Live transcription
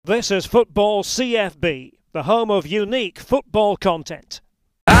This is Football CFB, the home of unique football content.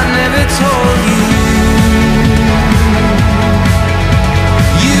 I never told you,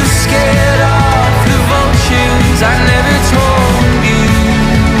 you scared off the vultures. I never told you,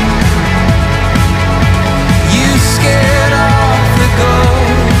 you scared off the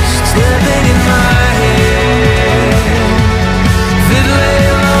ghosts living in my head that lay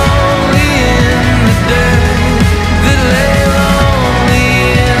lonely in the dirt, that lay lonely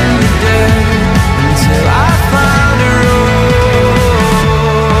in the dirt until I found a rose.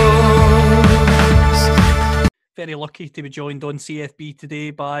 Very lucky to be joined on CFB today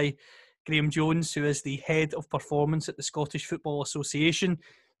by Graham Jones, who is the Head of Performance at the Scottish Football Association.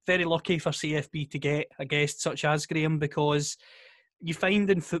 Very lucky for CFB to get a guest such as Graham, because you find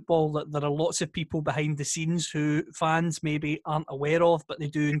in football that there are lots of people behind the scenes who fans maybe aren't aware of, but they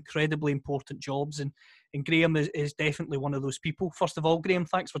do incredibly important jobs, and Graham is definitely one of those people. First of all, Graham,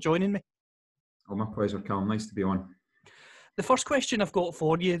 thanks for joining me. Oh, my pleasure, Callum. Nice to be on. The first question I've got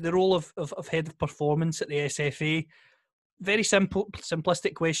for you, the role of Head of Performance at the SFA, very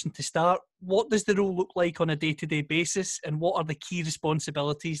simplistic question to start. What does the role look like on a day-to-day basis, and what are the key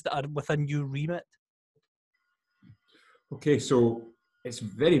responsibilities that are within your remit? Okay, so it's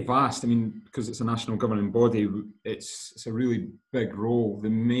very vast. I mean, because it's a national governing body, it's a really big role. The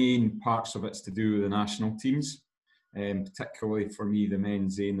main parts of it's to do with the national teams, particularly for me, the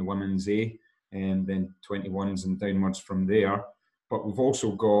men's A and the women's A, and then 21s and downwards from there. But we've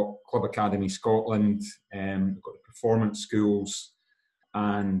also got Club Academy Scotland, we've got the performance schools,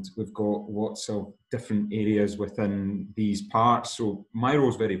 and we've got lots of different areas within these parts. So my role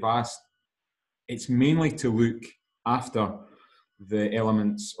is very vast. It's mainly to look after the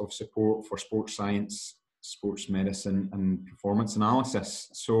elements of support for sports science, sports medicine and performance analysis.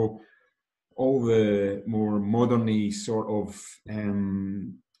 So all the more modern-y sort of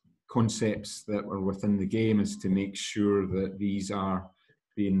concepts that are within the game is to make sure that these are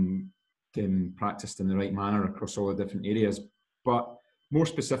being practiced in the right manner across all the different areas. But more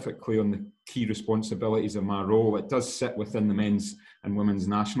specifically on the key responsibilities of my role, it does sit within the men's and women's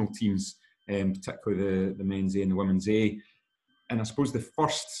national teams, particularly the men's A and the women's A. And I suppose the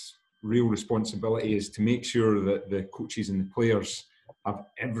first real responsibility is to make sure that the coaches and the players have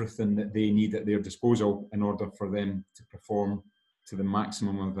everything that they need at their disposal in order for them to perform to the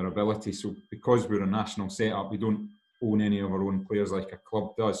maximum of their ability. So because we're a national setup, we don't own any of our own players like a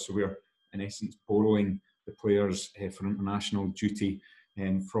club does. So we're in essence borrowing the players for international duty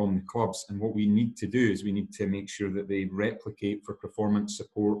from the clubs. And what we need to do is we need to make sure that they replicate for performance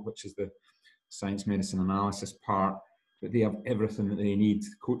support, which is the science, medicine, analysis part, that they have everything that they need,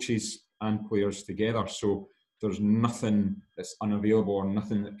 coaches and players together. So there's nothing that's unavailable or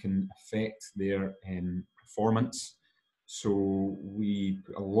nothing that can affect their performance. So we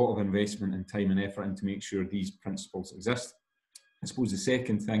put a lot of investment and time and effort in to make sure these principles exist. I suppose the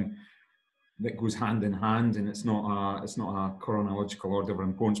second thing that goes hand in hand, and it's not a chronological order of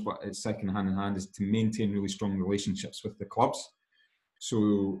importance, but it's second hand in hand, is to maintain really strong relationships with the clubs.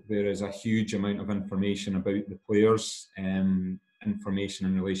 So there is a huge amount of information about the players, information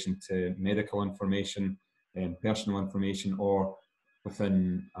in relation to medical information, personal information, or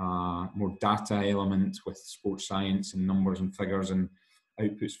within a more data element with sports science and numbers and figures and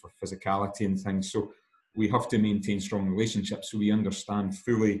outputs for physicality and things. So we have to maintain strong relationships so we understand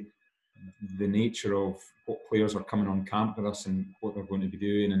fully the nature of what players are coming on camp with us and what they're going to be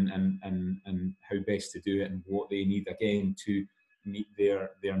doing and how best to do it and what they need, again, to meet their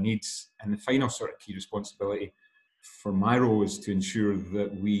needs. And the final sort of key responsibility for my role is to ensure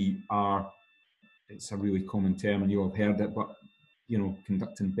that we are, it's a really common term and you'll have heard it, but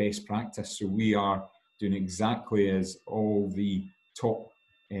conducting best practice. So we are doing exactly as all the top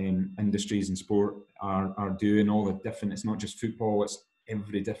industries in sport are doing, all the different, it's not just football, it's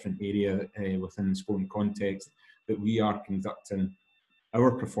every different area within the sporting context, that we are conducting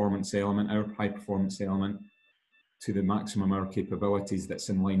our performance element, our high performance element to the maximum of our capabilities that's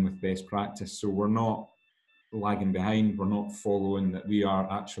in line with best practice. So we're not lagging behind, we're not following, that we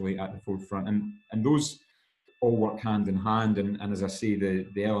are actually at the forefront. And those all work hand in hand, and as I say,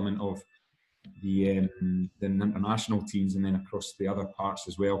 the element of the international teams and then across the other parts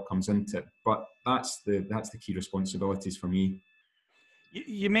as well comes into it. But that's the key responsibilities for me.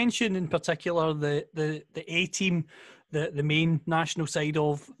 You mentioned in particular the A team, the main national side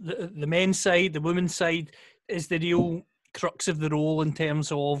of the men's side, the women's side is the real crux of the role in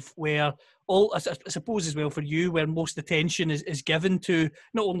terms of where all, I suppose as well for you, where most attention is given to,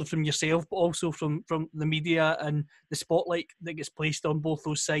 not only from yourself but also from the media and the spotlight that gets placed on both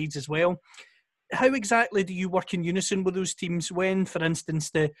those sides as well. how exactly do you work in unison with those teams when, for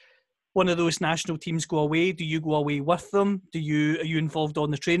instance, one of those national teams go away? Do you go away with them? Are you involved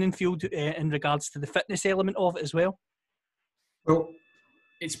on the training field in regards to the fitness element of it as well? Well,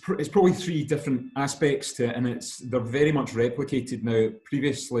 it's probably three different aspects to it, and they're very much replicated now.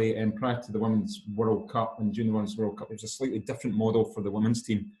 Previously, and prior to the Women's World Cup and during the Women's World Cup, it was a slightly different model for the women's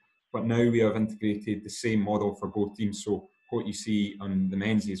team. But now we have integrated the same model for both teams. So what you see on the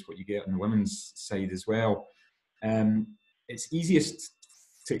men's is what you get on the women's side as well. It's easiest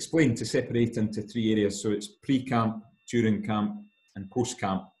to explain, to separate into three areas. So it's pre-camp, during camp, and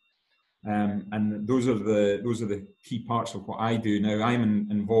post-camp. And those are the key parts of what I do. Now I'm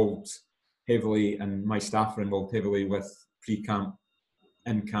involved heavily, and my staff are involved heavily with pre-camp,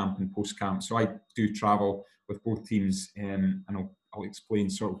 in-camp, and post-camp. So I do travel with both teams, and I'll explain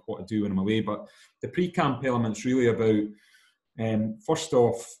sort of what I do when I'm away. But the pre-camp element's really about, first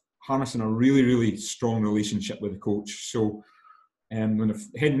off, harnessing a really, really strong relationship with the coach. So when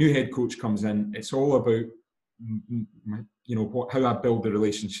a new head coach comes in, it's all about how I build the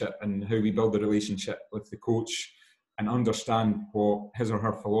relationship and how we build the relationship with the coach, and understand what his or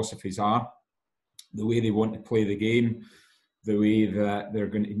her philosophies are, the way they want to play the game, the way that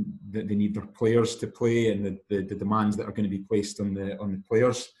that they need their players to play, and the demands that are going to be placed on the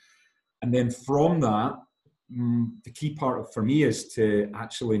players. And then from that, the key part for me is to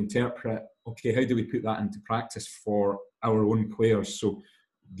actually interpret, okay, how do we put that into practice for our own players? So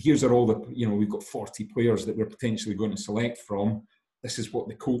here's all we've got 40 players that we're potentially going to select from. This is what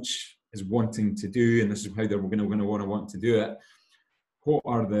the coach is wanting to do, and this is how they're going to want to do it. What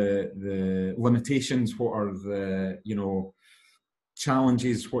are the limitations? What are the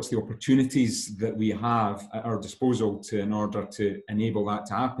challenges? What's the opportunities that we have at our disposal in order to enable that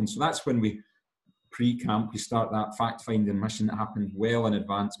to happen? So that's when we pre-camp, we start that fact-finding mission that happened well in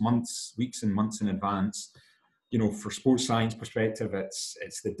advance, weeks and months in advance. For sports science perspective,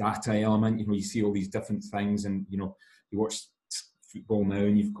 it's the data element. You see all these different things, and you watch football now,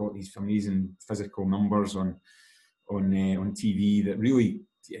 and you've got these amazing physical numbers on TV that really,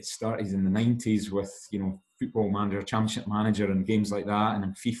 it started in the 90s with Football Manager, Championship Manager, and games like that, and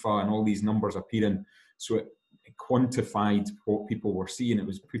in FIFA, and all these numbers appearing. So it quantified what people were seeing. It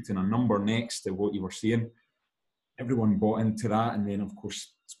was putting a number next to what you were seeing. Everyone bought into that, and then of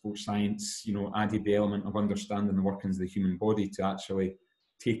course sports science, added the element of understanding the workings of the human body to actually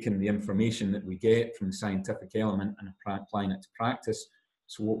taking the information that we get from the scientific element and applying it to practice.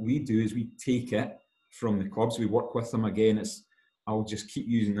 So what we do is we take it from the clubs, we work with them. Again, I'll just keep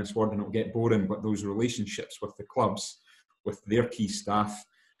using this word and it'll get boring, but those relationships with the clubs, with their key staff,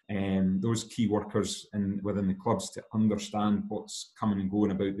 and those key workers within the clubs, to understand what's coming and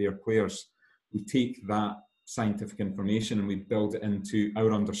going about their players. We take that scientific information and we build it into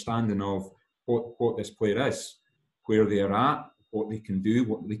our understanding of what this player is, where they're at, what they can do,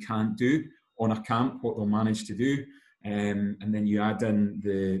 what they can't do on a camp, what they'll manage to do. And then you add in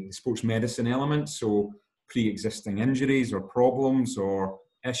the sports medicine element, so pre-existing injuries or problems or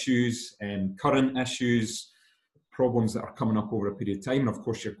issues, and current issues, problems that are coming up over a period of time. And of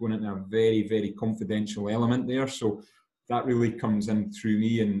course, you're going into a very, very confidential element there. So that really comes in through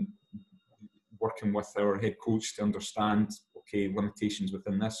me and working with our head coach to understand, okay, limitations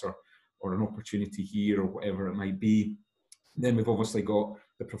within this or an opportunity here or whatever it might be. Then we've obviously got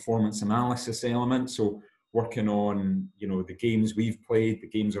the performance analysis element. So working on, the games we've played, the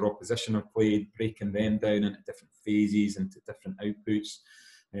games our opposition have played, breaking them down into different phases, into different outputs,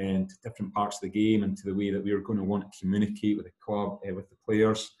 and to different parts of the game, and to the way that we are going to want to communicate with the club, with the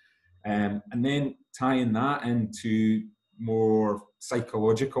players. And then tying that into more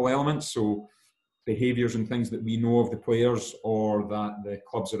psychological elements. So behaviours and things that we know of the players, or that the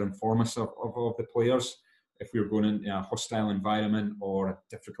clubs are informing us of the players. If we're going into a hostile environment or a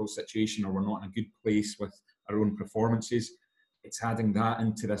difficult situation, or we're not in a good place with our own performances, it's adding that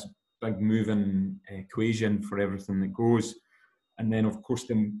into this big moving equation for everything that goes. And then, of course,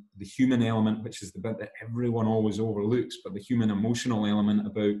 the human element, which is the bit that everyone always overlooks, but the human emotional element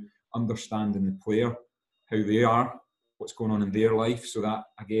about understanding the player, how they are, what's going on in their life. So that,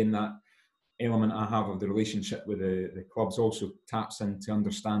 again, that element I have of the relationship with the clubs also taps into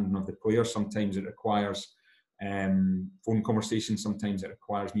understanding of the player. Sometimes it requires phone conversations, sometimes it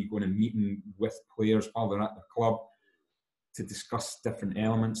requires me going and meeting with players while they're at the club to discuss different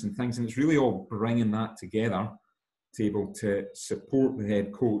elements and things. And it's really all bringing that together to able to support the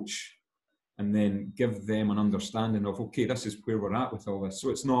head coach and then give them an understanding of, okay, this is where we're at with all this. So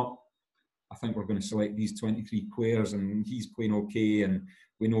it's not, I think we're going to select these 23 players and he's playing okay and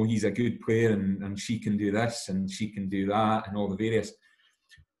we know he's a good player and she can do this and she can do that and all the various.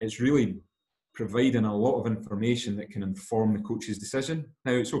 It's really providing a lot of information that can inform the coach's decision.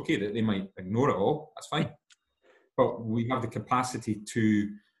 Now, it's okay that they might ignore it all, that's fine. But we have the capacity to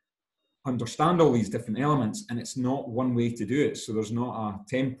understand all these different elements, and it's not one way to do it. So there's not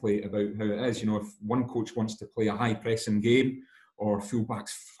a template about how it is. You know, if one coach wants to play a high pressing game, or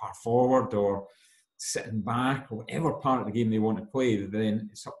fullbacks far forward, or sitting back, or whatever part of the game they want to play, then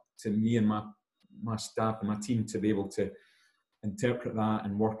it's up to me and my staff and my team to be able to interpret that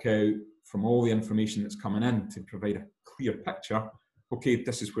and work out from all the information that's coming in to provide a clear picture. Okay,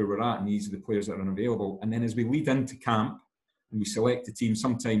 this is where we're at, and these are the players that are unavailable. And then as we lead into camp and we select a team,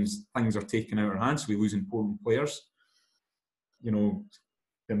 sometimes things are taken out of our hands, so we lose important players. You know,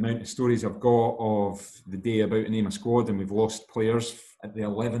 the amount of stories I've got of the day about to name a squad and we've lost players at the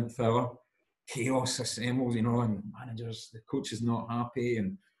 11th hour, chaos assembles, you know, and managers, the coach is not happy,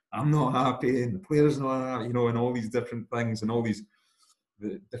 and I'm not happy, and the players not happy, you know, and all these different things and all these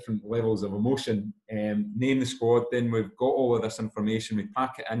the different levels of emotion. Name the squad, then we've got all of this information, we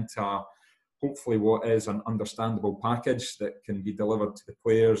pack it into hopefully what is an understandable package that can be delivered to the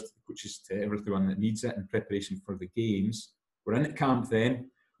players, to the coaches, to everyone that needs it in preparation for the games. We're in at camp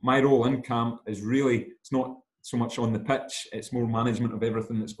then. My role in camp is really, it's not so much on the pitch, it's more management of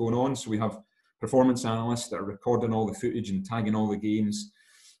everything that's going on. So we have performance analysts that are recording all the footage and tagging all the games.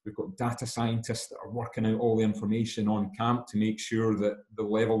 We've got data scientists that are working out all the information on camp to make sure that the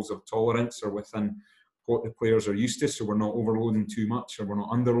levels of tolerance are within what the players are used to, so we're not overloading too much, or we're not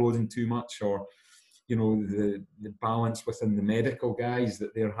underloading too much, or, you know, the balance within the medical guys,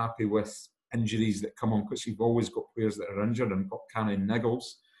 that they're happy with injuries that come on, because you've always got players that are injured and got carrying niggles.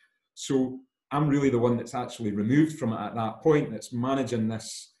 So I'm really the one that's actually removed from it at that point, that's managing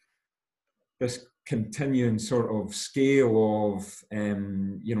this continuing sort of scale of,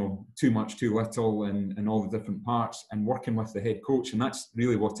 you know, too much, too little, and all the different parts, and working with the head coach. And that's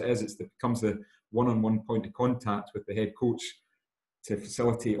really what it is. It becomes the one-on-one point of contact with the head coach to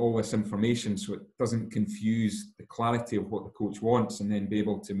facilitate all this information, so it doesn't confuse the clarity of what the coach wants, and then be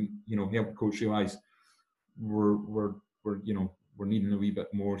able to, you know, help the coach realise we're needing a wee bit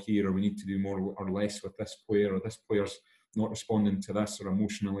more here, or we need to do more or less with this player, or this player's not responding to this, or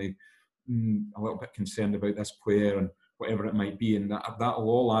emotionally a little bit concerned about this player, and whatever it might be. And that'll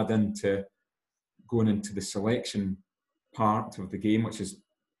all add into going into the selection part of the game, which is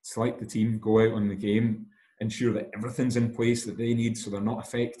select the team, go out on the game, ensure that everything's in place that they need so they're not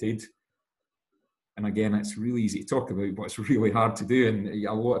affected. And again, it's really easy to talk about, but it's really hard to do. And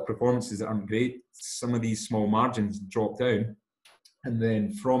a lot of performances that aren't great, some of these small margins drop down. And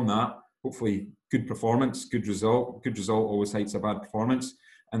then from that, hopefully good performance, good result. Good result always hides a bad performance.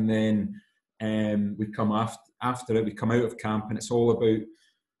 And then we come after it, we come out of camp, and it's all about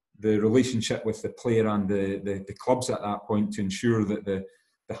the relationship with the player and the clubs at that point, to ensure that the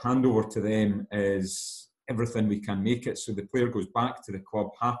handover to them is everything we can make it. So the player goes back to the club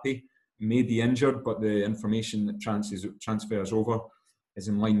happy, may be injured, but the information that transfers over is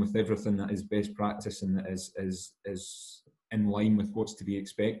in line with everything that is best practice, and that is in line with what's to be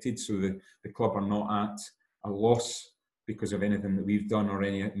expected. So the club are not at a loss because of anything that we've done, or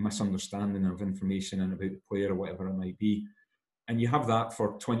any misunderstanding of information and about the player, or whatever it might be. And you have that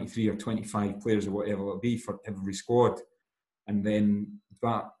for 23 or 25 players, or whatever it'll be, for every squad. And then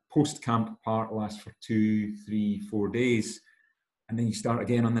that post-camp part lasts for 2, 3, 4 days, and then you start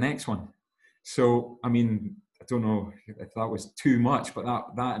again on the next one. So, I mean, I don't know if that was too much, but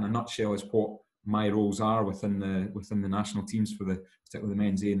that in a nutshell is what my roles are within the national teams, for particularly the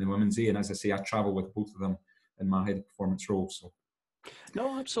men's A and the women's A. And as I say, I travel with both of them in my head of performance role. So,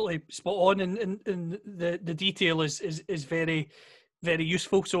 no, absolutely spot on, and the detail is very, very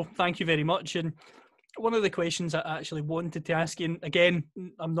useful. So thank you very much. And one of the questions I actually wanted to ask you, and again,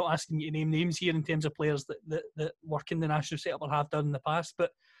 I'm not asking you to name names here in terms of players that work in the national setup or have done in the past, but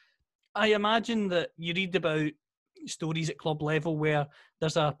I imagine that you read about stories at club level where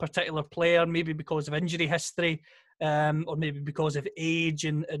there's a particular player, maybe because of injury history, or maybe because of age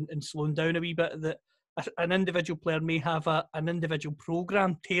and slowing down a wee bit, that an individual player may have an individual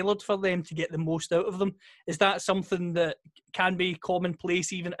programme tailored for them to get the most out of them. Is that something that can be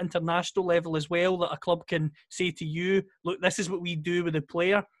commonplace even at international level as well, that a club can say to you, look, this is what we do with the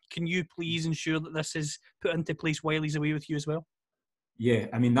player, can you please ensure that this is put into place while he's away with you as well? Yeah,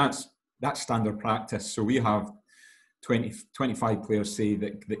 I mean, that's standard practice. So we have 25 players, say,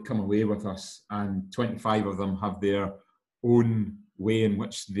 that come away with us, and 25 of them have their own way in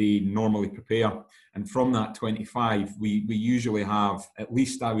which they normally prepare. And from that 25, we usually have at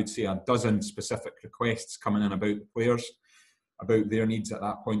least, I would say, a dozen specific requests coming in about the players, about their needs at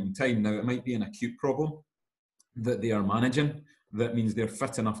that point in time. Now, it might be an acute problem that they are managing. That means they're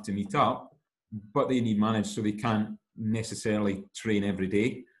fit enough to meet up, but they need managed, so they can't necessarily train every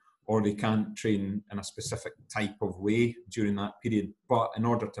day, or they can't train in a specific type of way during that period. But in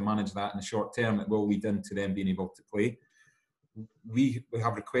order to manage that in the short term, it will lead into them being able to play. We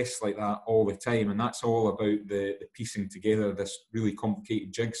have requests like that all the time, and that's all about the piecing together this really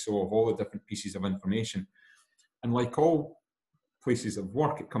complicated jigsaw of all the different pieces of information. And like all places of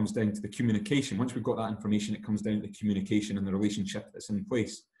work, it comes down to the communication. Once we've got that information, it comes down to the communication and the relationship that's in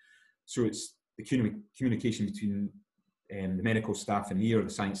place. So it's the communication between the medical staff and me, or the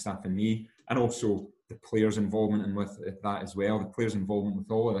science staff and me, and also the players' involvement and with that as well. The players' involvement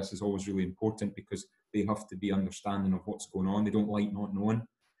with all of this is always really important, because they have to be understanding of what's going on. They don't like not knowing.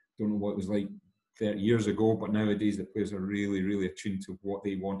 Don't know what it was like 30 years ago, but nowadays the players are really, really attuned to what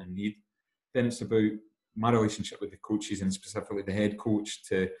they want and need. Then it's about my relationship with the coaches, and specifically the head coach,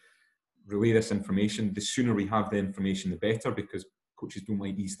 to relay this information. The sooner we have the information, the better, because coaches don't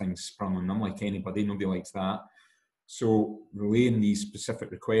like these things sprung on them like anybody. Nobody likes that. So relaying these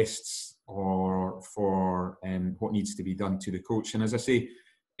specific requests or for what needs to be done to the coach. And as I say,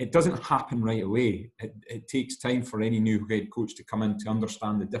 it doesn't happen right away. It takes time for any new head coach to come in to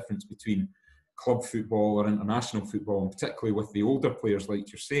understand the difference between club football or international football, and particularly with the older players,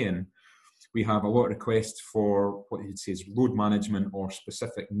 like you're saying. We have a lot of requests for what you'd say is load management or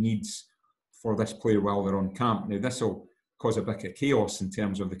specific needs for this player while they're on camp. Now, this will cause a bit of chaos in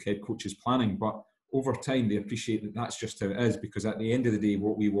terms of the head coach's planning, but over time they appreciate that that's just how it is, because at the end of the day,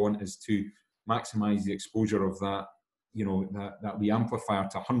 what we want is to maximise the exposure of that, that we amplifier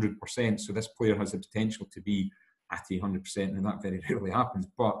to 100%. So this player has the potential to be at 100%, and that very rarely happens.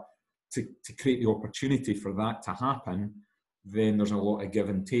 But to create the opportunity for that to happen, then there's a lot of give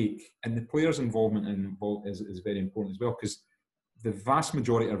and take. And the players' involvement is very important as well, because the vast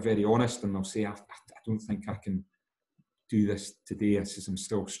majority are very honest, and they'll say, I don't think I can do this today. I'm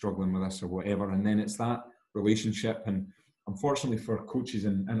still struggling with this or whatever. And then it's that relationship. And unfortunately for coaches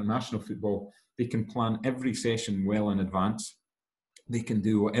in international football, they can plan every session well in advance. They can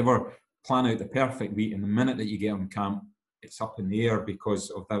do whatever, plan out the perfect week, and the minute that you get on camp, it's up in the air because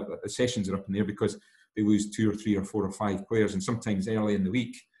of that. The sessions are up in the air because they lose 2 or 3 or 4 or 5 players, and sometimes early in the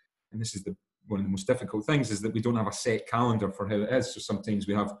week. And this is one of the most difficult things, is that we don't have a set calendar for how it is. So sometimes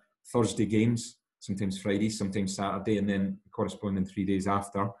we have Thursday games, sometimes Friday, sometimes Saturday, and then corresponding 3 days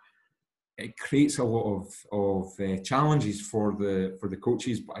after. It creates a lot of challenges for the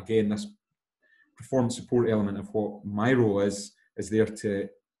coaches. But again, this performance support element of what my role is there to,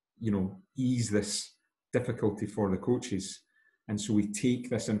 ease this difficulty for the coaches. And so we take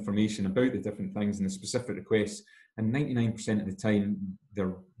this information about the different things and the specific requests, and 99% of the time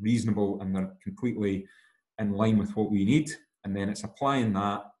they're reasonable and they're completely in line with what we need. And then it's applying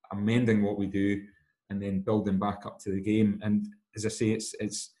that, amending what we do, and then building back up to the game. And as I say,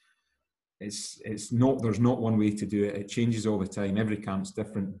 it's not, there's not one way to do it. It changes all the time. Every camp's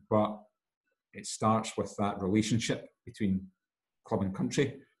different, but it starts with that relationship between club and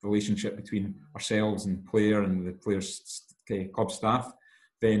country, relationship between ourselves and player and the players' club staff,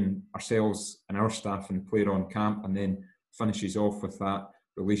 then ourselves and our staff and player on camp, and then finishes off with that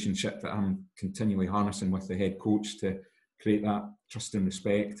relationship that I'm continually harnessing with the head coach to create that trust and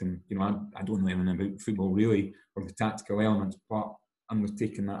respect. And I don't know anything about football really, or the tactical elements, but I'm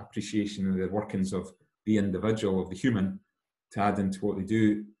taking that appreciation of the workings of the individual, of the human, to add into what they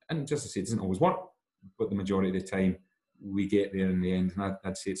do. And just to say, it doesn't always work, but the majority of the time we get there in the end. And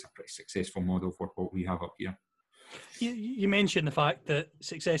I'd say it's a pretty successful model for what we have up here. You mentioned the fact that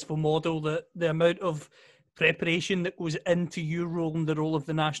successful model, that the amount of preparation that goes into your role and the role of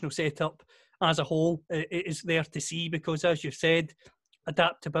the national setup as a whole is there to see, because as you've said,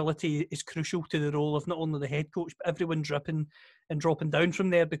 adaptability is crucial to the role of not only the head coach, but everyone dripping and dropping down from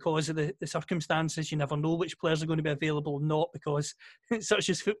there because of the circumstances. You never know which players are going to be available or not, because such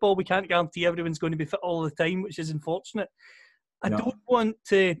as football, we can't guarantee everyone's going to be fit all the time, which is unfortunate. I don't want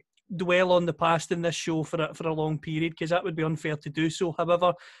to dwell on the past in this show for a long period, because that would be unfair to do so.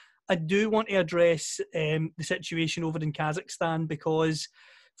 However, I do want to address the situation over in Kazakhstan, because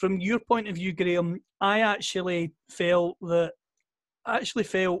from your point of view, Graham, I actually felt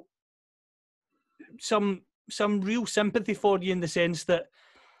some real sympathy for you, in the sense that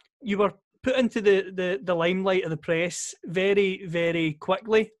you were put into the limelight of the press very, very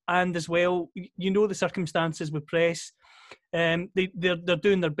quickly, and as well, the circumstances with press. They're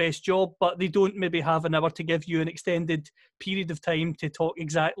doing their best job, but they don't maybe have an hour to give you an extended period of time to talk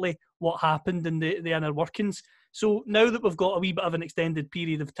exactly what happened in the inner workings. So now that we've got a wee bit of an extended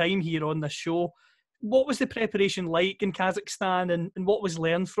period of time here on this show, what was the preparation like in Kazakhstan, and what was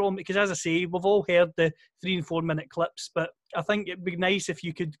learned from it? Because as I say, we've all heard the 3 and 4 minute clips, but I think it'd be nice if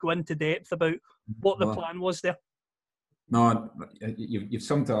you could go into depth about what the plan was there. No, you've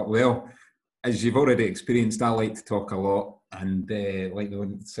summed it up well. As you've already experienced, I like to talk a lot and like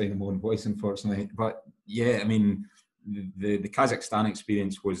the sound of my own voice, unfortunately. But yeah, I mean, the Kazakhstan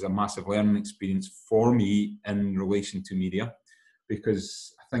experience was a massive learning experience for me in relation to media,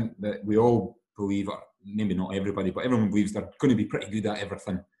 because I think that we all believe, maybe not everybody, but everyone believes they're going to be pretty good at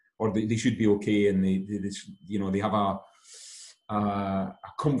everything, or they should be okay, and they have a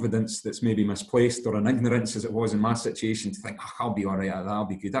confidence that's maybe misplaced, or an ignorance, as it was in my situation, to think, I'll be all right at that, I'll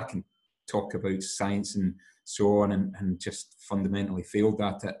be good, I can talk about science and so on, and just fundamentally failed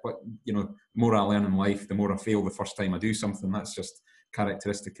at it. But the more I learn in life, the more I fail the first time I do something. That's just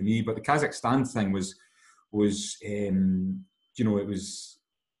characteristic of me. But the Kazakhstan thing was it was,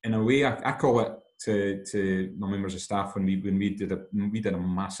 in a way, I call it to my members of staff when we did a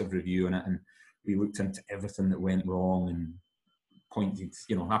massive review on it, and we looked into everything that went wrong and pointed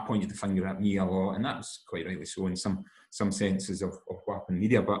the finger at me a lot, and that was quite rightly so in some senses of what happened in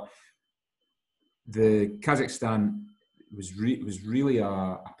media. But the Kazakhstan was really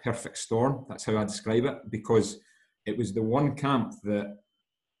a perfect storm. That's how I describe it, because it was the one camp that,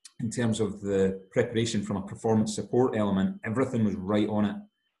 in terms of the preparation from a performance support element, everything was right on it.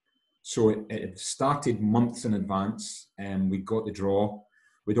 So it started months in advance, and we got the draw.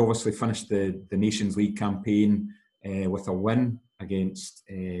 We'd obviously finished the Nations League campaign with a win against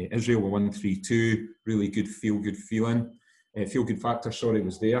Israel. We won 3-2. Really good feel-good factor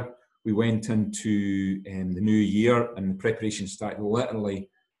was there. We went into the new year, and the preparation started literally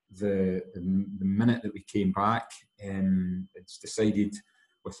the minute that we came back. It's decided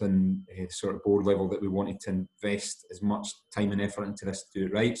within the sort of board level that we wanted to invest as much time and effort into this to do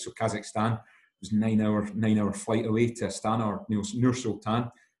it right. So Kazakhstan was 9-hour flight away to Astana, or Nur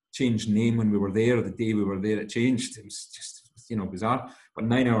Sultan. Changed name when we were there. The day we were there, it changed. It was just bizarre. But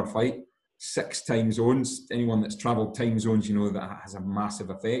 9-hour flight, 6 time zones. Anyone that's travelled time zones, that has a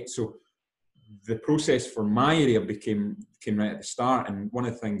massive effect. So the process for my area came right at the start. And one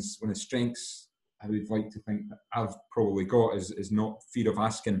of the strengths I would like to think that I've probably got is not fear of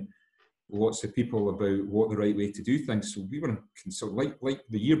asking lots of people about what the right way to do things. So we were like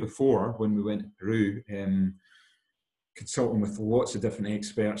the year before when we went to Peru, consulting with lots of different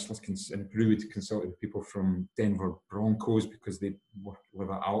experts. In Peru, we consulted with people from Denver Broncos, because they live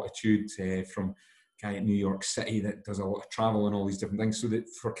at altitude, from a guy at New York City that does a lot of travel and all these different things. So that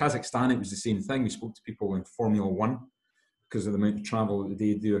for Kazakhstan, it was the same thing. We spoke to people in Formula One, because of the amount of travel that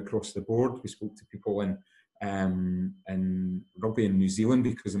they do across the board. We spoke to people in rugby in New Zealand,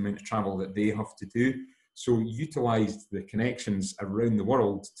 because of the amount of travel that they have to do. So utilised the connections around the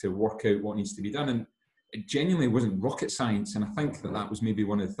world to work out what needs to be done. And it genuinely wasn't rocket science. And I think that was maybe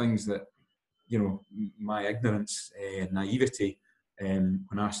one of the things that, my ignorance and naivety when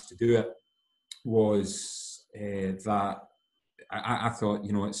asked to do it was that I thought,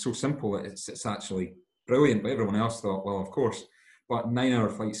 it's so simple, it's actually brilliant. But everyone else thought, well, of course. But 9-hour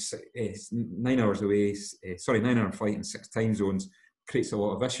flights, 9 hours away, 9-hour flight in 6 time zones creates a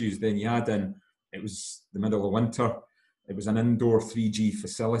lot of issues. Then you add in, it was the middle of winter. It was an indoor 3G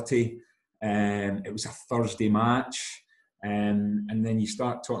facility. It was a Thursday match. And then you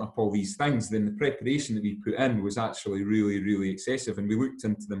start talking up all these things. Then the preparation that we put in was actually really, really excessive. And we looked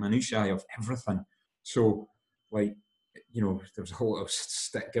into the minutiae of everything. So, there was a whole lot of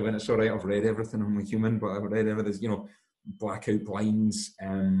stick given. It's all right, I've read everything. I'm a human, but I've read everything. Blackout blinds,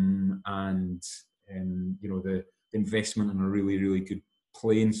 and the investment in a really, really good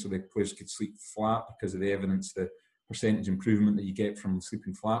plane so the players could sleep flat, because of the evidence, the percentage improvement that you get from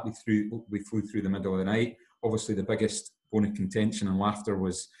sleeping flat. We flew through the middle of the night. Obviously, the biggest bone of contention and laughter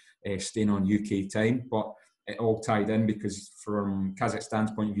was staying on UK time, but it all tied in, because from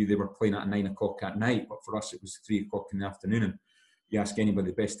Kazakhstan's point of view, they were playing at 9 o'clock at night, but for us it was 3 o'clock in the afternoon. And you ask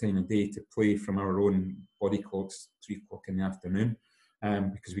anybody the best time of day to play from our own body clocks, 3 o'clock in the afternoon,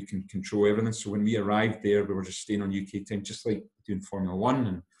 because we can control everything. So when we arrived there, we were just staying on UK time, just like doing Formula One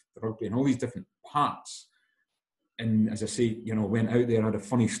and the rugby and all these different parts. And as I say, went out there, had a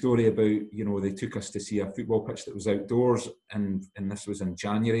funny story about, they took us to see a football pitch that was outdoors, and this was in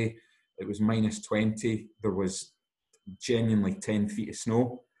January. It was -20. There was genuinely 10 feet of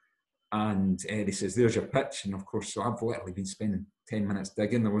snow. And he says, there's your pitch. And of course, so I've literally been spending 10 minutes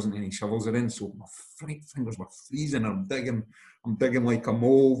digging. There wasn't any shovels in, so my fingers were freezing. I'm digging like a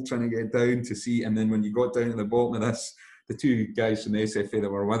mole, trying to get down to see. And then when you got down to the bottom of this, the 2 guys from the SFA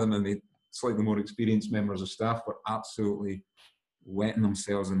that were with him, and the slightly more experienced members of staff, were absolutely wetting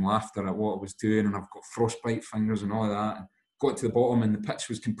themselves in laughter at what I was doing, and I've got frostbite fingers and all of that. And got to the bottom, and the pitch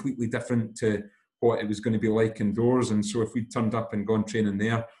was completely different to what it was going to be like indoors. And so if we'd turned up and gone training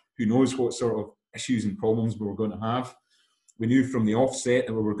there, who knows what sort of issues and problems we were going to have. We knew from the offset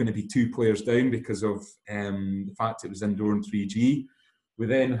that we were going to be 2 players down because of the fact it was indoor and 3G. We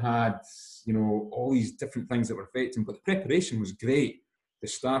then had, all these different things that were affecting, but the preparation was great. The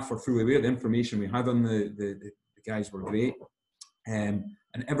staff were fully aware. The information we had on the guys were great. And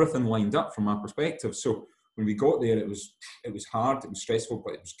everything lined up from my perspective. So when we got there, it was hard, it was stressful,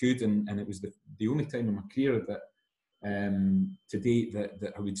 but it was good. And it was the only time in my career that to date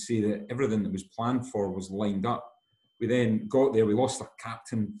that I would say that everything that was planned for was lined up. We then got there, we lost our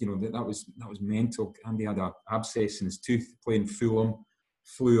captain, that was mental. Andy had an abscess in his tooth playing Fulham,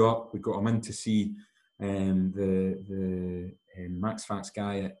 flew up, we got him in to see the Max Facts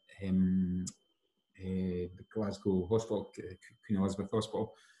guy at the Glasgow Hospital, Queen Elizabeth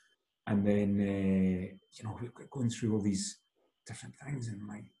Hospital, and then going through all these different things and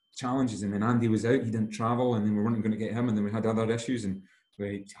like challenges, and then Andy was out, he didn't travel, and then we weren't going to get him, and then we had other issues, and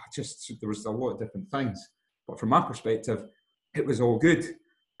there was a lot of different things. But from my perspective, it was all good.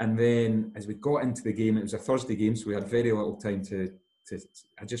 And then as we got into the game, it was a Thursday game, so we had very little time to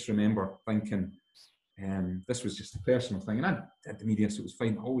I just remember thinking, this was just a personal thing, and I did the media, so it was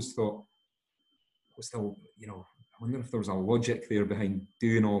fine. I always thought, I wonder if there was a logic there behind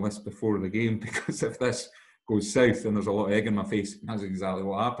doing all this before the game, because if this goes south and there's a lot of egg in my face, that's exactly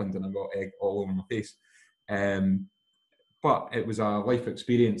what happened, and I got egg all over my face. But it was a life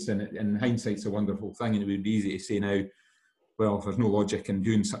experience, and in hindsight, it's a wonderful thing, and it would be easy to say now, well, there's no logic in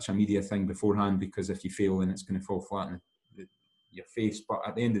doing such a media thing beforehand, because if you fail, then it's going to fall flat in your face. But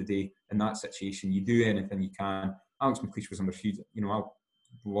at the end of the day, in that situation, you do anything you can. Alex McLeish was under huge, I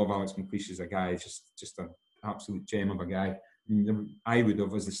love Alex McLeish as a guy, just an absolute gem of a guy. I would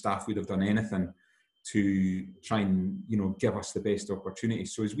have, as the staff, would have done anything to try and, give us the best opportunity.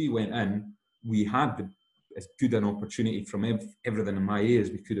 So as we went in, we had as good an opportunity from everything in my ear as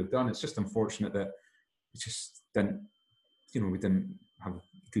we could have done. It's just unfortunate that we just didn't, we didn't have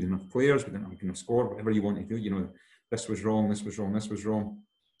good enough players, we didn't have good enough score, whatever you want to do, this was wrong.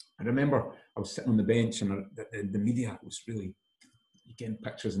 I remember I was sitting on the bench, and the media was really getting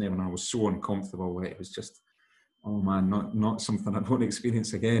pictures and everything. I was so uncomfortable. It was just, oh man, not something I don't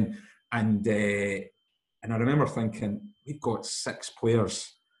experience again. And I remember thinking, we've got 6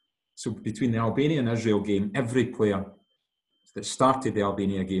 players. So between the Albania and Israel game, every player that started the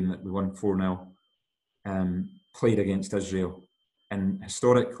Albania game that we won 4-0 played against Israel. And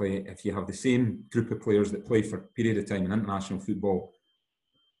historically, if you have the same group of players that play for a period of time in international football,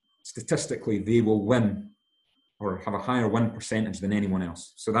 statistically, they will win or have a higher win percentage than anyone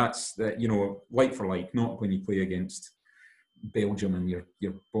else. So that's, like for like, not when you play against Belgium and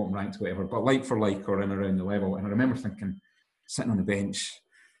you're bottom ranked, whatever, but like for like or in around the level. And I remember thinking, sitting on the bench,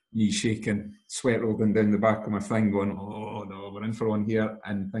 knees shaking, sweat rolling down the back of my thing, going, oh no, we're in for one here,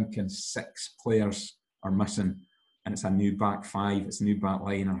 and thinking 6 players are missing, and it's a new back 5, it's a new back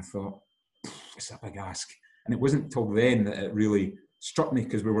line, and I thought, it's a big ask. And it wasn't till then that it really struck me,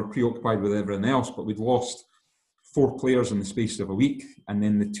 because we were preoccupied with everything else, but we'd lost 4 players in the space of a week, and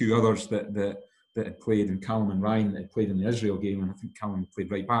then the 2 others that had played, and Callum and Ryan, that had played in the Israel game, and I think Callum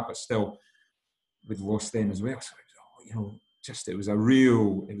played right back, but still, we'd lost them as well. So, it was a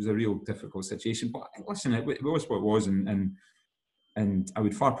real difficult situation. But listen, it was what it was, and I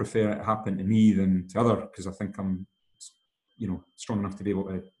would far prefer it happen to me than to other, because I think I'm, strong enough to be able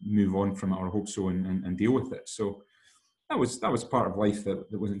to move on from it, or hope so, and deal with it. So that was part of life that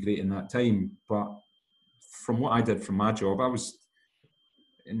wasn't great in that time. But from what I did from my job, I was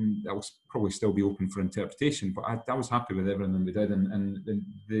probably still be open for interpretation. But I was happy with everything we did, and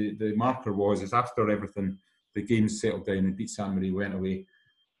the marker was after everything. The games settled down and beat San Marie, went away.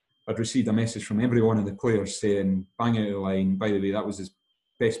 I'd received a message from every one of the players saying, bang out of the line, by the way, that was his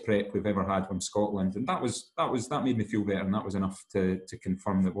best prep we've ever had from Scotland. And that made me feel better, and that was enough to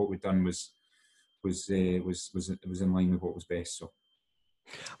confirm that what we'd done was in line with what was best. So,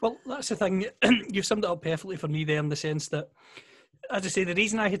 well, that's the thing. You've summed it up perfectly for me there, in the sense that, as I say, the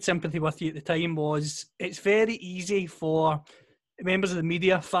reason I had sympathy with you at the time was it's very easy for members of the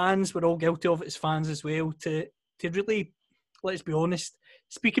media, fans, we're all guilty of it as fans as well, to really, let's be honest,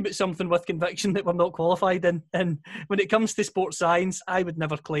 speak about something with conviction that we're not qualified in. And when it comes to sports science, I would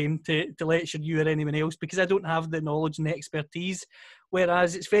never claim to lecture you or anyone else, because I don't have the knowledge and the expertise.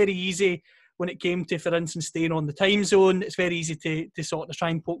 Whereas it's very easy when it came to, for instance, staying on the time zone, it's very easy to sort of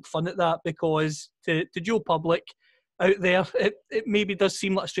try and poke fun at that, because to Joe Public out there, it maybe does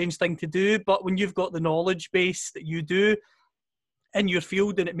seem like a strange thing to do, but when you've got the knowledge base that you do, in your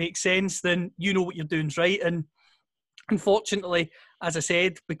field and it makes sense, then you know what you're doing's right. And unfortunately, as I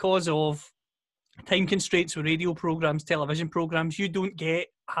said, because of time constraints with radio programmes, television programmes, you don't get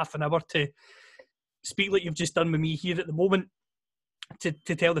half an hour to speak like you've just done with me here at the moment to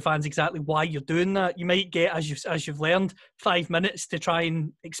tell the fans exactly why you're doing that. You might get, as you've learned, 5 minutes to try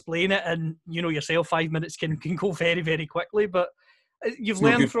and explain it, and you know yourself, 5 minutes can go very, very quickly, but you've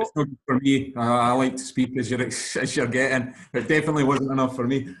learned from... It's not good for me. I like to speak as you're getting. It definitely wasn't enough for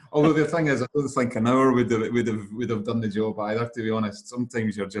me. Although the thing is, I don't think an hour would have done the job either, to be honest.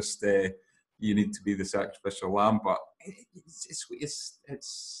 Sometimes you're just... you need to be the sacrificial lamb, but it's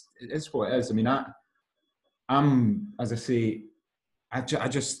what it is. I mean, I'm, as I say,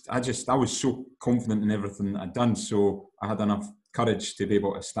 I was so confident in everything that I'd done, so I had enough courage to be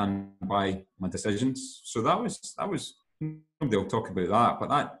able to stand by my decisions. So that was nobody will talk about that, but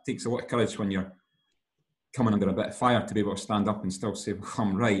that takes a lot of courage when you're coming under a bit of fire to be able to stand up and still say, well,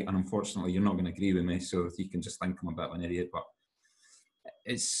 I'm right, and unfortunately you're not going to agree with me, so you can just think I'm a bit of an idiot. But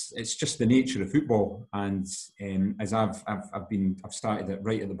it's just the nature of football, and as I've started it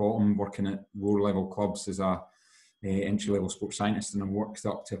right at the bottom, working at lower level clubs as a entry level sports scientist, and I've worked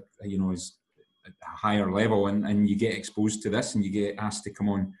up to as a higher level, and you get exposed to this, and you get asked to come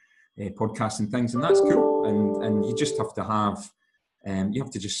on podcasts and things, and that's cool, and you just have to have you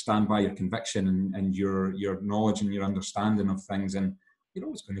have to just stand by your conviction and your knowledge and your understanding of things, and you're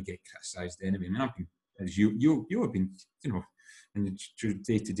always going to get criticised anyway. I mean, I've been, as you have been, in your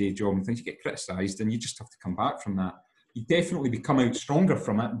day-to-day job and things, you get criticised, and you just have to come back from that. You definitely become out stronger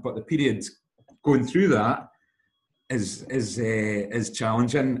from it, but the period going through that is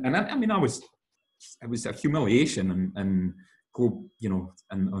challenging. And I mean, it was a humiliation, and go,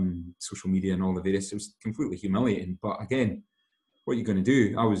 and on social media and all the various, it was completely humiliating. But again, what are you going to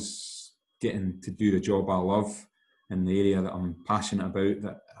do? I was getting to do the job I love in the area that I'm passionate about,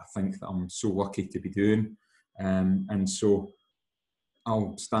 that I think that I'm so lucky to be doing, and so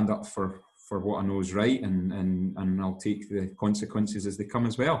I'll stand up for what I know is right, and I'll take the consequences as they come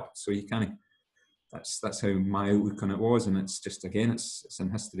as well. So you kind of, that's how my outlook on it was, and it's just, again, it's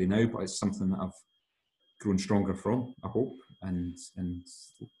in history now, but it's something that I've grown stronger from, I hope, and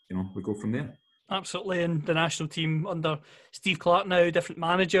we go from there. Absolutely. And the national team under Steve Clarke now, different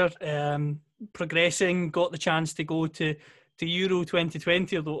manager, progressing, got the chance to go to Euro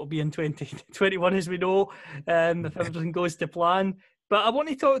 2020, although it'll be in 2021 as we know, if everything goes to plan. But I want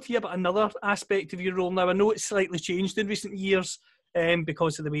to talk to you about another aspect of your role now. I know it's slightly changed in recent years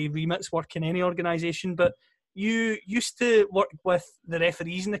because of the way remits work in any organisation, but you used to work with the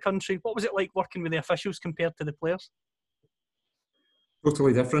referees in the country. What was it like working with the officials compared to the players?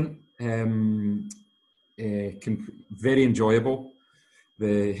 Totally different. Very enjoyable.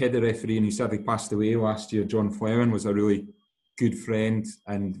 The head of refereeing, who sadly passed away last year, John Fleming, was a really good friend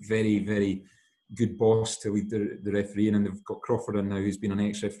and very, very good boss to lead the refereeing. And they've got Crawford in now, who's been an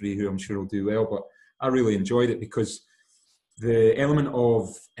ex-referee, who I'm sure will do well. But I really enjoyed it because the element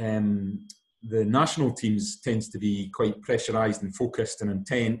of the national teams tends to be quite pressurised and focused and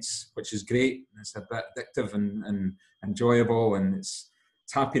intense, which is great. It's a bit addictive and enjoyable, and it's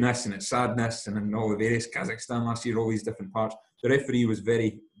happiness and it's sadness, and in all the various, Kazakhstan last year, all these different parts. The refereeing was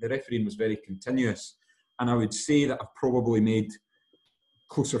very continuous, and I would say that I've probably made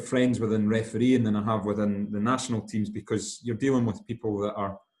closer friends within refereeing than I have within the national teams, because you're dealing with people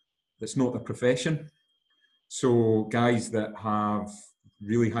that's not their profession. So guys that have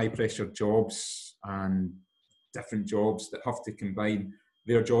really high pressure jobs and different jobs that have to combine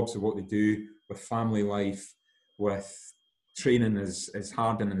their jobs of what they do with family life, with training as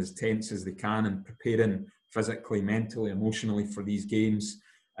hard and as tense as they can, and preparing physically, mentally, emotionally for these games,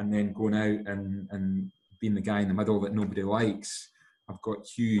 and then going out and being the guy in the middle that nobody likes. I've got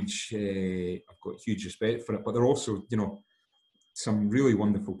huge respect for it. But they're also, some really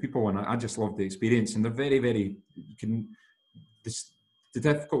wonderful people, and I just love the experience. And they're very, very. The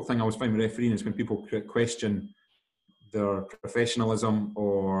difficult thing I always find with refereeing is when people question their professionalism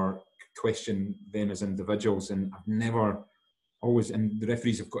or question them as individuals, and I've never. Always, and the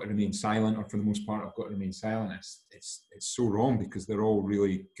referees have got to remain silent, or for the most part have got to remain silent. It's so wrong, because they're all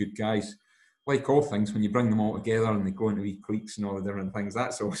really good guys. Like all things, when you bring them all together and they go into wee cliques and all the different things,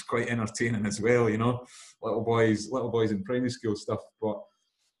 that's always quite entertaining as well, little boys in primary school stuff. But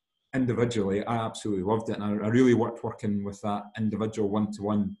individually, I absolutely loved it, and I really working with that individual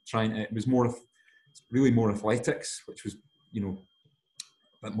one-to-one. It was really more athletics, which was a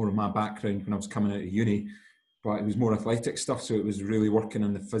bit more of my background when I was coming out of uni. But it was more athletic stuff, so it was really working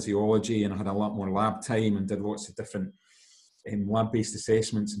on the physiology, and I had a lot more lab time and did lots of different lab-based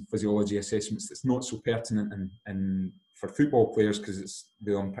assessments and physiology assessments that's not so pertinent in for football players because it's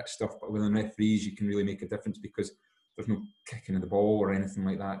the on-pitch stuff, but with referees you can really make a difference because there's no kicking of the ball or anything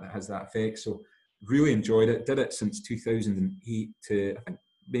like that has that effect. So really enjoyed it. Did it since 2008 to I think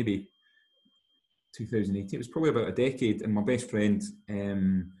maybe 2018. It was probably about a decade. And my best friend,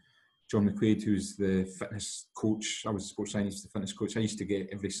 John McQuaid, who's the fitness coach, I was a sports science, the fitness coach. I used to get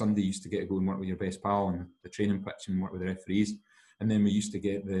every Sunday. Used to get to go and work with your best pal on the training pitch and work with the referees. And then we used to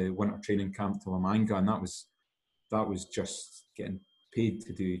get the winter training camp to La Manga, and that was just getting paid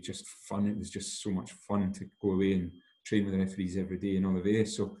to do just fun. It was just so much fun to go away and train with the referees every day in Oliveira.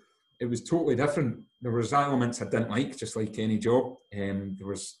 So it was totally different. There was elements I didn't like, just like any job. There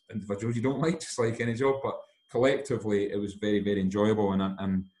was individuals you don't like, just like any job. But collectively, it was very, very enjoyable,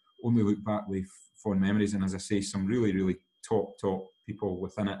 and only look back with fond memories. And as I say, some really, really top people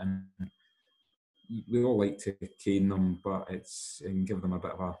within it, and we all like to cane them, but and give them a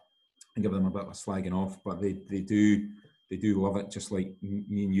bit of a slagging off. But they do love it, just like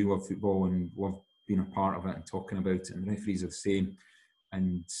me and you love football and love being a part of it and talking about it. And the referees are the same,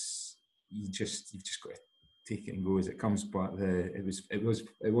 and you've just got to take it and go as it comes. But it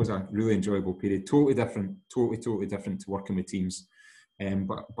was a really enjoyable period. Totally different to working with teams,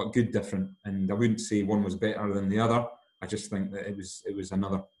 but good different. And I wouldn't say one was better than the other. I just think that it was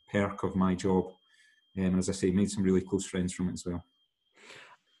another perk of my job. And as I say, made some really close friends from it as well.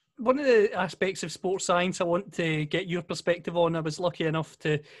 One of the aspects of sports science I want to get your perspective on, I was lucky enough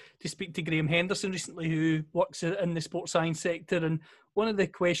to speak to Graham Henderson recently, who works in the sports science sector, and one of the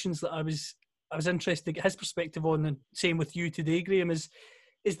questions that I was interested to get his perspective on, and same with you today, Graham, is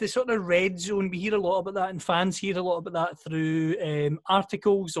the sort of red zone. We hear a lot about that, and fans hear a lot about that through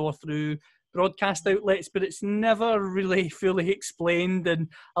articles or through broadcast outlets, but it's never really fully explained. And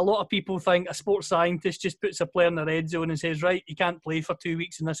a lot of people think a sports scientist just puts a player in the red zone and says, right, you can't play for 2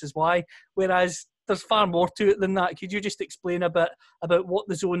 weeks and this is why. Whereas there's far more to it than that. Could you just explain a bit about what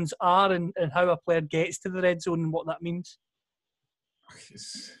the zones are and how a player gets to the red zone and what that means?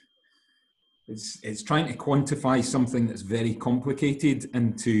 It's trying to quantify something that's very complicated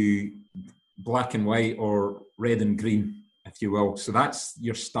into black and white or red and green, if you will. So that's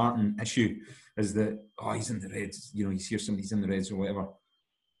your starting issue, is that, he's in the reds, you hear somebody's in the reds or whatever.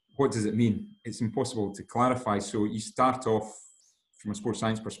 What does it mean? It's impossible to clarify. So you start off from a sports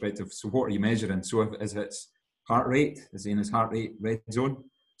science perspective. So what are you measuring? So if it's heart rate, is he in his heart rate red zone?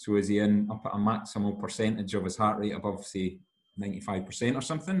 So is he up at a maximal percentage of his heart rate above, say, 95% or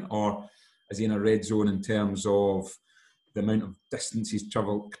something? Or is he in a red zone in terms of the amount of distance he's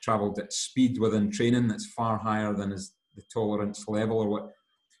travelled at speed within training that's far higher than the tolerance level, or what?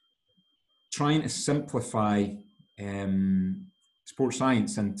 Trying to simplify sports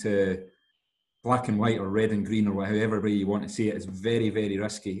science into black and white or red and green or however way you want to say it is very, very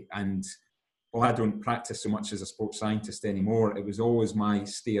risky. And I don't practice so much as a sports scientist anymore. It was always my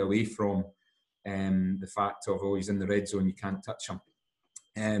stay away from the fact of, he's in the red zone, you can't touch him.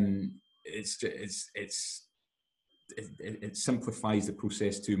 It simplifies the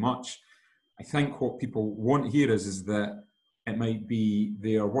process too much. I think what people want to hear is that it might be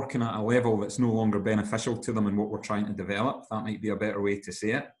they are working at a level that's no longer beneficial to them in what we're trying to develop. That might be a better way to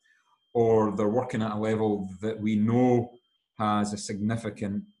say it. Or they're working at a level that we know has a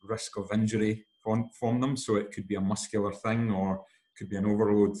significant risk of injury from them. So it could be a muscular thing, or it could be an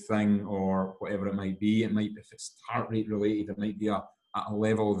overload thing, or whatever it might be. It might, if it's heart rate related, it might be at a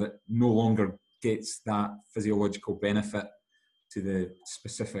level that no longer gets that physiological benefit to the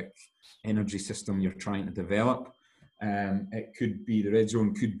specific energy system you're trying to develop. It could be, the red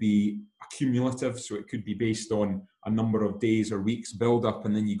zone could be accumulative, so it could be based on a number of days or weeks build up,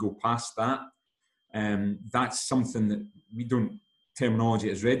 and then you go past that. That's something that we don't terminology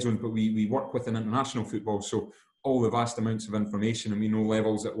as red zone, but we work with in international football, so all the vast amounts of information, and we know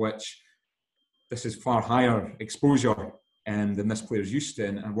levels at which this is far higher exposure than this player's used to.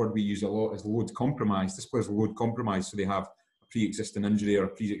 And a word we use a lot is load compromised. This player's load compromised, so they have a pre-existing injury or a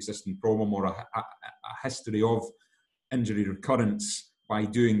pre-existing problem or a history of injury recurrence by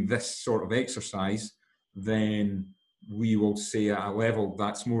doing this sort of exercise. Then we will say at a level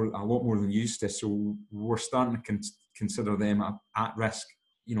that's a lot more than used to. So we're starting to consider them at risk,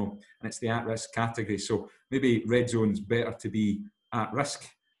 and it's the at risk category. So maybe red zone's better to be at risk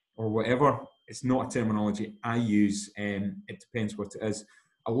or whatever. It's not a terminology I use, and it depends what it is.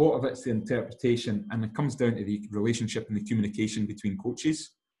 A lot of it's the interpretation, and it comes down to the relationship and the communication between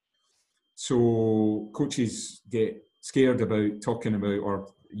coaches. So coaches get scared about talking about, or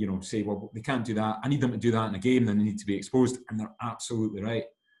say, well, they can't do that. I need them to do that in a game, then they need to be exposed, and they're absolutely right.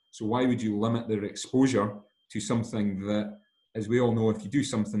 So why would you limit their exposure to something that, as we all know, if you do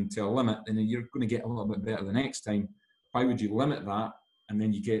something to a limit, then you're going to get a little bit better the next time. why would you limit that? And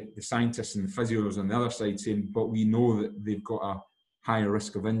then you get the scientists and the physios on the other side saying, but we know that they've got a higher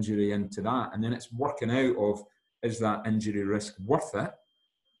risk of injury into that. And then it's working out of, is that injury risk worth it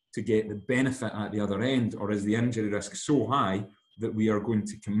to get the benefit at the other end? Or is the injury risk so high that we are going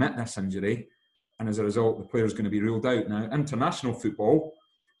to commit this injury? And as a result, the player's going to be ruled out. Now, international football,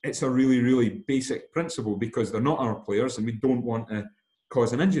 it's a really, really basic principle because they're not our players and we don't want to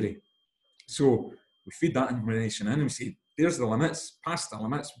cause an injury. So we feed that information in and we say, there's the limits, past the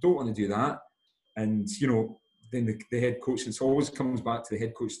limits, we don't want to do that. And, you know, then the head coach, it always comes back to the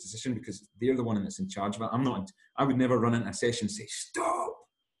head coach's decision because they're the one that's in charge of it. I would never run into a session and say, stop,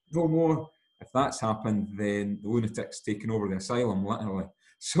 no more. If that's happened, then the lunatic's taken over the asylum, literally.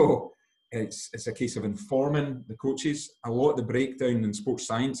 So it's a case of informing the coaches. A lot of the breakdown in sports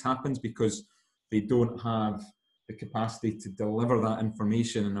science happens because they don't have the capacity to deliver that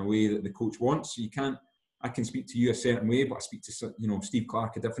information in a way that the coach wants. So I can speak to you a certain way, but I speak to, you know, Steve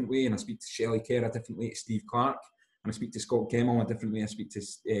Clarke a different way, and I speak to Shelley Kerr a different way to Steve Clarke, and I speak to Scott Gemmell a different way I speak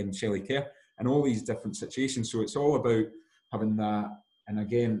to Shelley Kerr, and all these different situations. So it's all about having that, and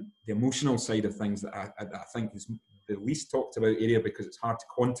again, the emotional side of things that I think is the least talked about area because it's hard to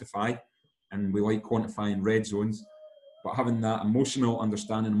quantify, and we like quantifying red zones, but having that emotional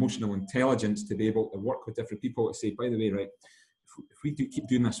understanding, emotional intelligence to be able to work with different people to say, by the way, right, if we do keep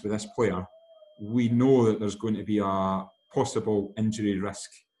doing this with this player, we know that there's going to be a possible injury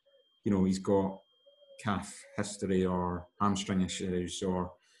risk. You know, he's got calf history or hamstring issues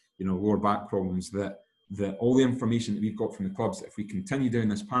or, you know, lower back problems, that all the information that we've got from the clubs, if we continue down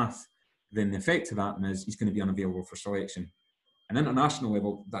this path, then the effect of that is he's going to be unavailable for selection. An international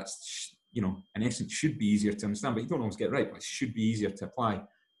level, that's, you know, in essence should be easier to understand, but you don't always get it right, but it should be easier to apply.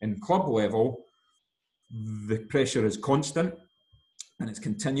 In club level, the pressure is constant and it's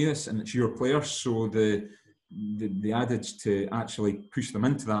continuous and it's your players, so the adage to actually push them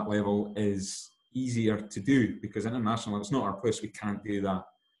into that level is easier to do, because international, it's not our place, we can't do that,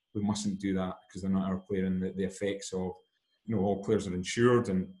 we mustn't do that because they're not our player, and the effects of, you know, all players are insured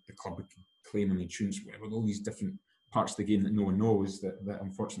and the club can claim an insurance, whatever, all these different parts of the game that no one knows that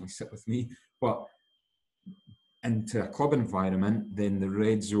unfortunately sit with me. But into a club environment, then the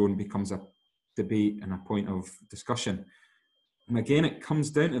red zone becomes a debate and a point of discussion. And again, it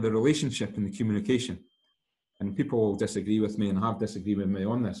comes down to the relationship and the communication. And people will disagree with me and have disagreed with me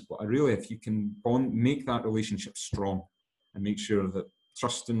on this, but I really, if you can make that relationship strong and make sure that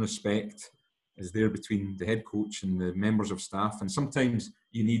trust and respect is there between the head coach and the members of staff, and sometimes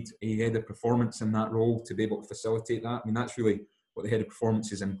you need a head of performance in that role to be able to facilitate that. I mean, that's really what the head of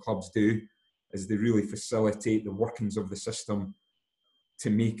performances in clubs do, is they really facilitate the workings of the system to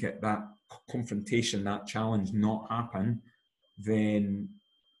make it that confrontation, that challenge not happen. Then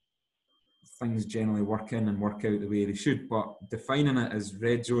things generally work in and work out the way they should. But defining it as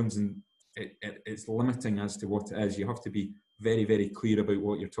red zones, and it's limiting as to what it is. You have to be very, very clear about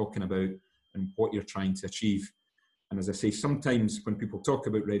what you're talking about and what you're trying to achieve. And as I say, sometimes when people talk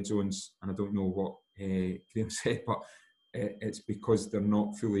about red zones, and I don't know what Graham said, but it's because they're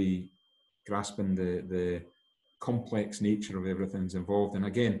not fully grasping the complex nature of everything that's involved. And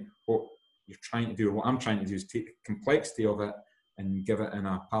again, what you're trying to do, or what I'm trying to do, is take the complexity of it and give it in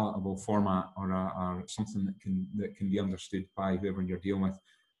a palatable format, or something that can be understood by whoever you're dealing with.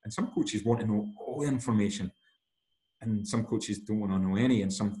 And some coaches want to know all the information, and some coaches don't want to know any,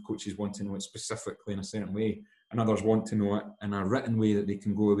 and some coaches want to know it specifically in a certain way, and others want to know it in a written way that they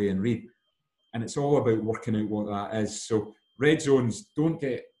can go away and read. And it's all about working out what that is. So red zones, don't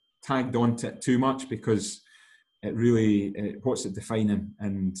get tagged onto it too much, because it really, what's it defining?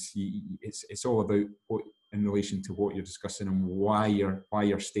 And it's all about what, in relation to what you're discussing and why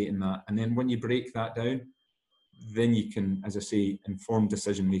you're stating that. And then when you break that down, then you can, as I say, informed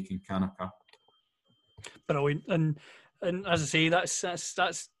decision making can occur. Brilliant. And as I say,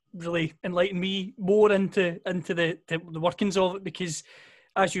 that's really enlightened me more into the workings of it, because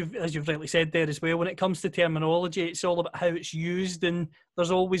as you've rightly said there as well, when it comes to terminology, it's all about how it's used, and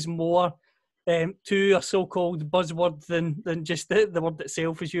there's always more to a so-called buzzword than just the word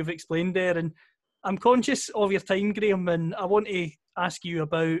itself, as you've explained there. And I'm conscious of your time, Graham, and I want to ask you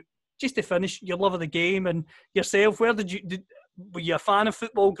about, just to finish, your love of the game and yourself. Were you a fan of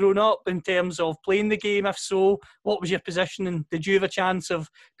football growing up in terms of playing the game? If so, what was your position, and did you have a chance of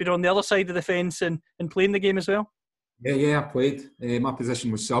being on the other side of the fence and playing the game as well? Yeah, I played. My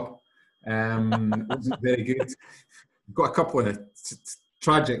position was sub. It wasn't very good. Got a couple of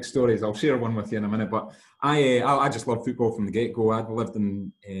tragic stories. I'll share one with you in a minute. But I just loved football from the get-go. I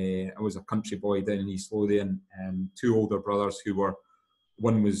was a country boy down in East Lothian, and two older brothers who were,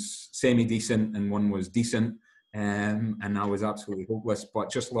 one was semi-decent and one was decent. and I was absolutely hopeless,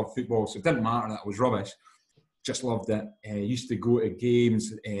 but just loved football. So it didn't matter that I was rubbish. Just loved it. Used to go to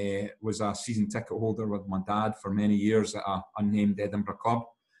games. Was a season ticket holder with my dad for many years at an unnamed Edinburgh club,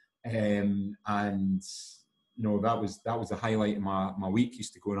 and that was the highlight of my week.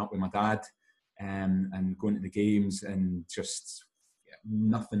 Used to going up with my dad, and going to the games, and just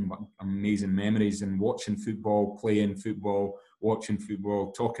nothing but amazing memories, and watching football, playing football, watching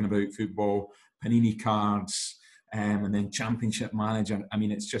football, talking about football, Panini cards, and then Championship Manager. I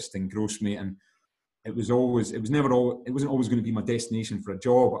mean, it's just engrossed me, and it wasn't always going to be my destination for a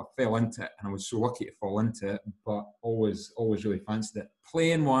job. I fell into it, and I was so lucky to fall into it, but always really fancied it.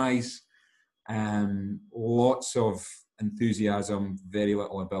 Playing wise, lots of enthusiasm, very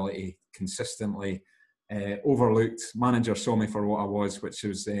little ability, consistently overlooked. Manager saw me for what I was, which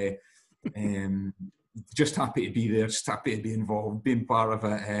was just happy to be there, just happy to be involved, being part of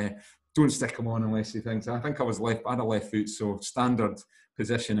it. Don't stick them on unless you think. I think I had a left foot, so standard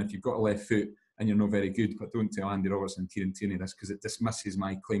position if you've got a left foot and you're not very good. But don't tell Andy Robertson and Kieran Tierney this, because it dismisses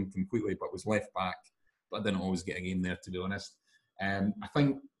my claim completely. But was left back, but I didn't always get a game there, to be honest. I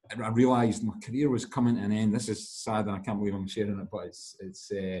think I realised my career was coming to an end. This is sad, and I can't believe I'm sharing it, but it's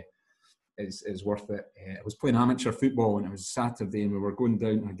worth it. I was playing amateur football, and it was Saturday, and we were going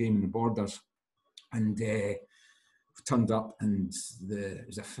down to a game in the Borders, and we turned up, and it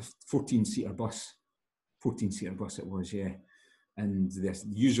was a 14-seater bus. 14-seater bus it was, yeah. And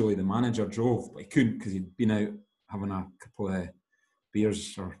usually the manager drove, but he couldn't because he'd been out having a couple of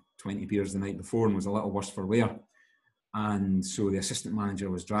beers or 20 beers the night before and was a little worse for wear. And so the assistant manager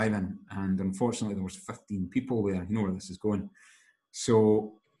was driving, and unfortunately there was 15 people there. You know where this is going.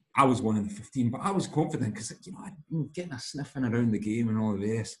 So I was one of the 15, but I was confident because I'd been getting a sniffing around the game and all of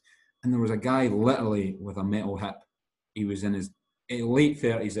this. And there was a guy literally with a metal hip. He was in his late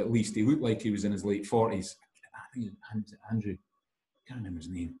 30s at least. He looked like he was in his late 40s. I think it was Andrew. I can't remember his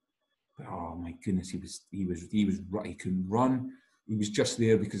name. But oh my goodness, he couldn't run. He was just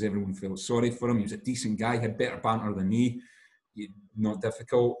there because everyone felt sorry for him. He was a decent guy, had better banter than me, not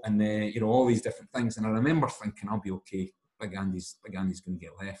difficult, and all these different things. And I remember thinking, I'll be okay. Big Andy's going to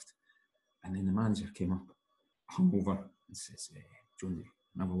get left. And then the manager came up, hungover, and says, "Jonesy,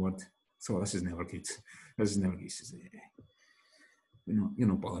 another word." So this is never good. This is never good. He says, "You're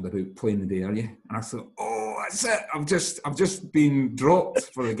not bothered about playing the day, are you?" And I thought, "Oh, that's it. I've just been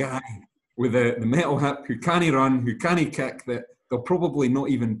dropped for a guy with the metal hip who can't run, who can't kick, that they'll probably not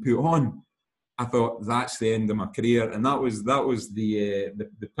even put on." I thought that's the end of my career, and that was the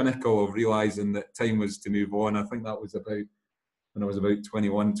pinnacle of realising that time was to move on. I think that was about when I was about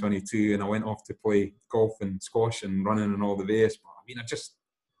 21, 22, and I went off to play golf and squash and running and all the various. But I mean, I just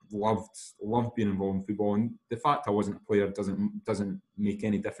loved being involved in football, and the fact I wasn't a player doesn't make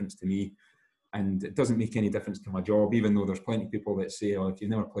any difference to me, and it doesn't make any difference to my job. Even though there's plenty of people that say, "Oh, if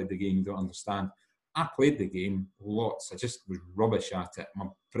you've never played the game, you don't understand." I played the game lots. I just was rubbish at it. My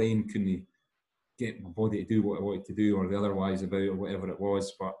brain couldn't get my body to do what I wanted to do, or the otherwise about, or whatever it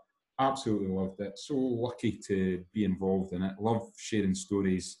was. But absolutely loved it. So lucky to be involved in it. Love sharing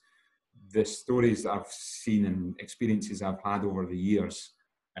stories. The stories that I've seen and experiences I've had over the years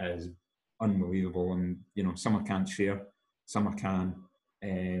is unbelievable. And some I can't share, some I can,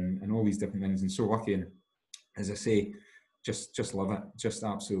 and all these different things. And so lucky. And as I say, just love it. Just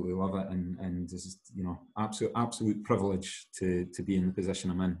absolutely love it. And this is absolute privilege to be in the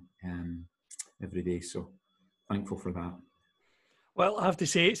position I'm in every day. So thankful for that. Well, I have to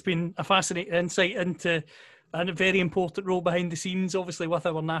say it's been a fascinating insight into a very important role behind the scenes, obviously, with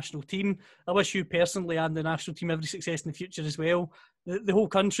our national team. I wish you personally and the national team every success in the future as well. The whole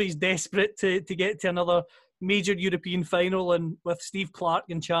country's desperate to get to another major European final, and with Steve Clarke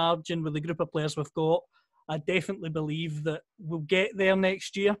in charge and with the group of players we've got, I definitely believe that we'll get there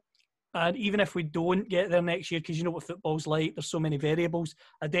next year. And even if we don't get there next year, because you know what football's like, there's so many variables,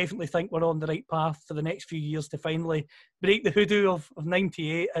 I definitely think we're on the right path for the next few years to finally break the hoodoo of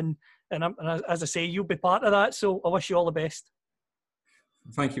 98. And as I say, you'll be part of that. So I wish you all the best.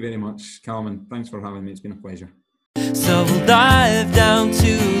 Thank you very much, Calvin. Thanks for having me. It's been a pleasure. So we'll dive down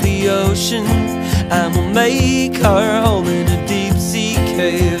to the ocean, and we'll make our home in a deep sea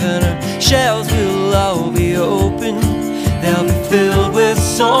cave, and our shells will all be open. They'll be filled with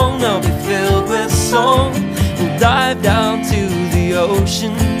song, they'll be filled with song. We'll dive down to the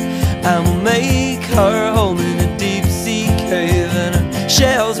ocean, and we'll make our home in a deep sea cave, and our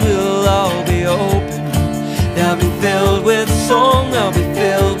shells will all be open. They'll be filled with song, they'll be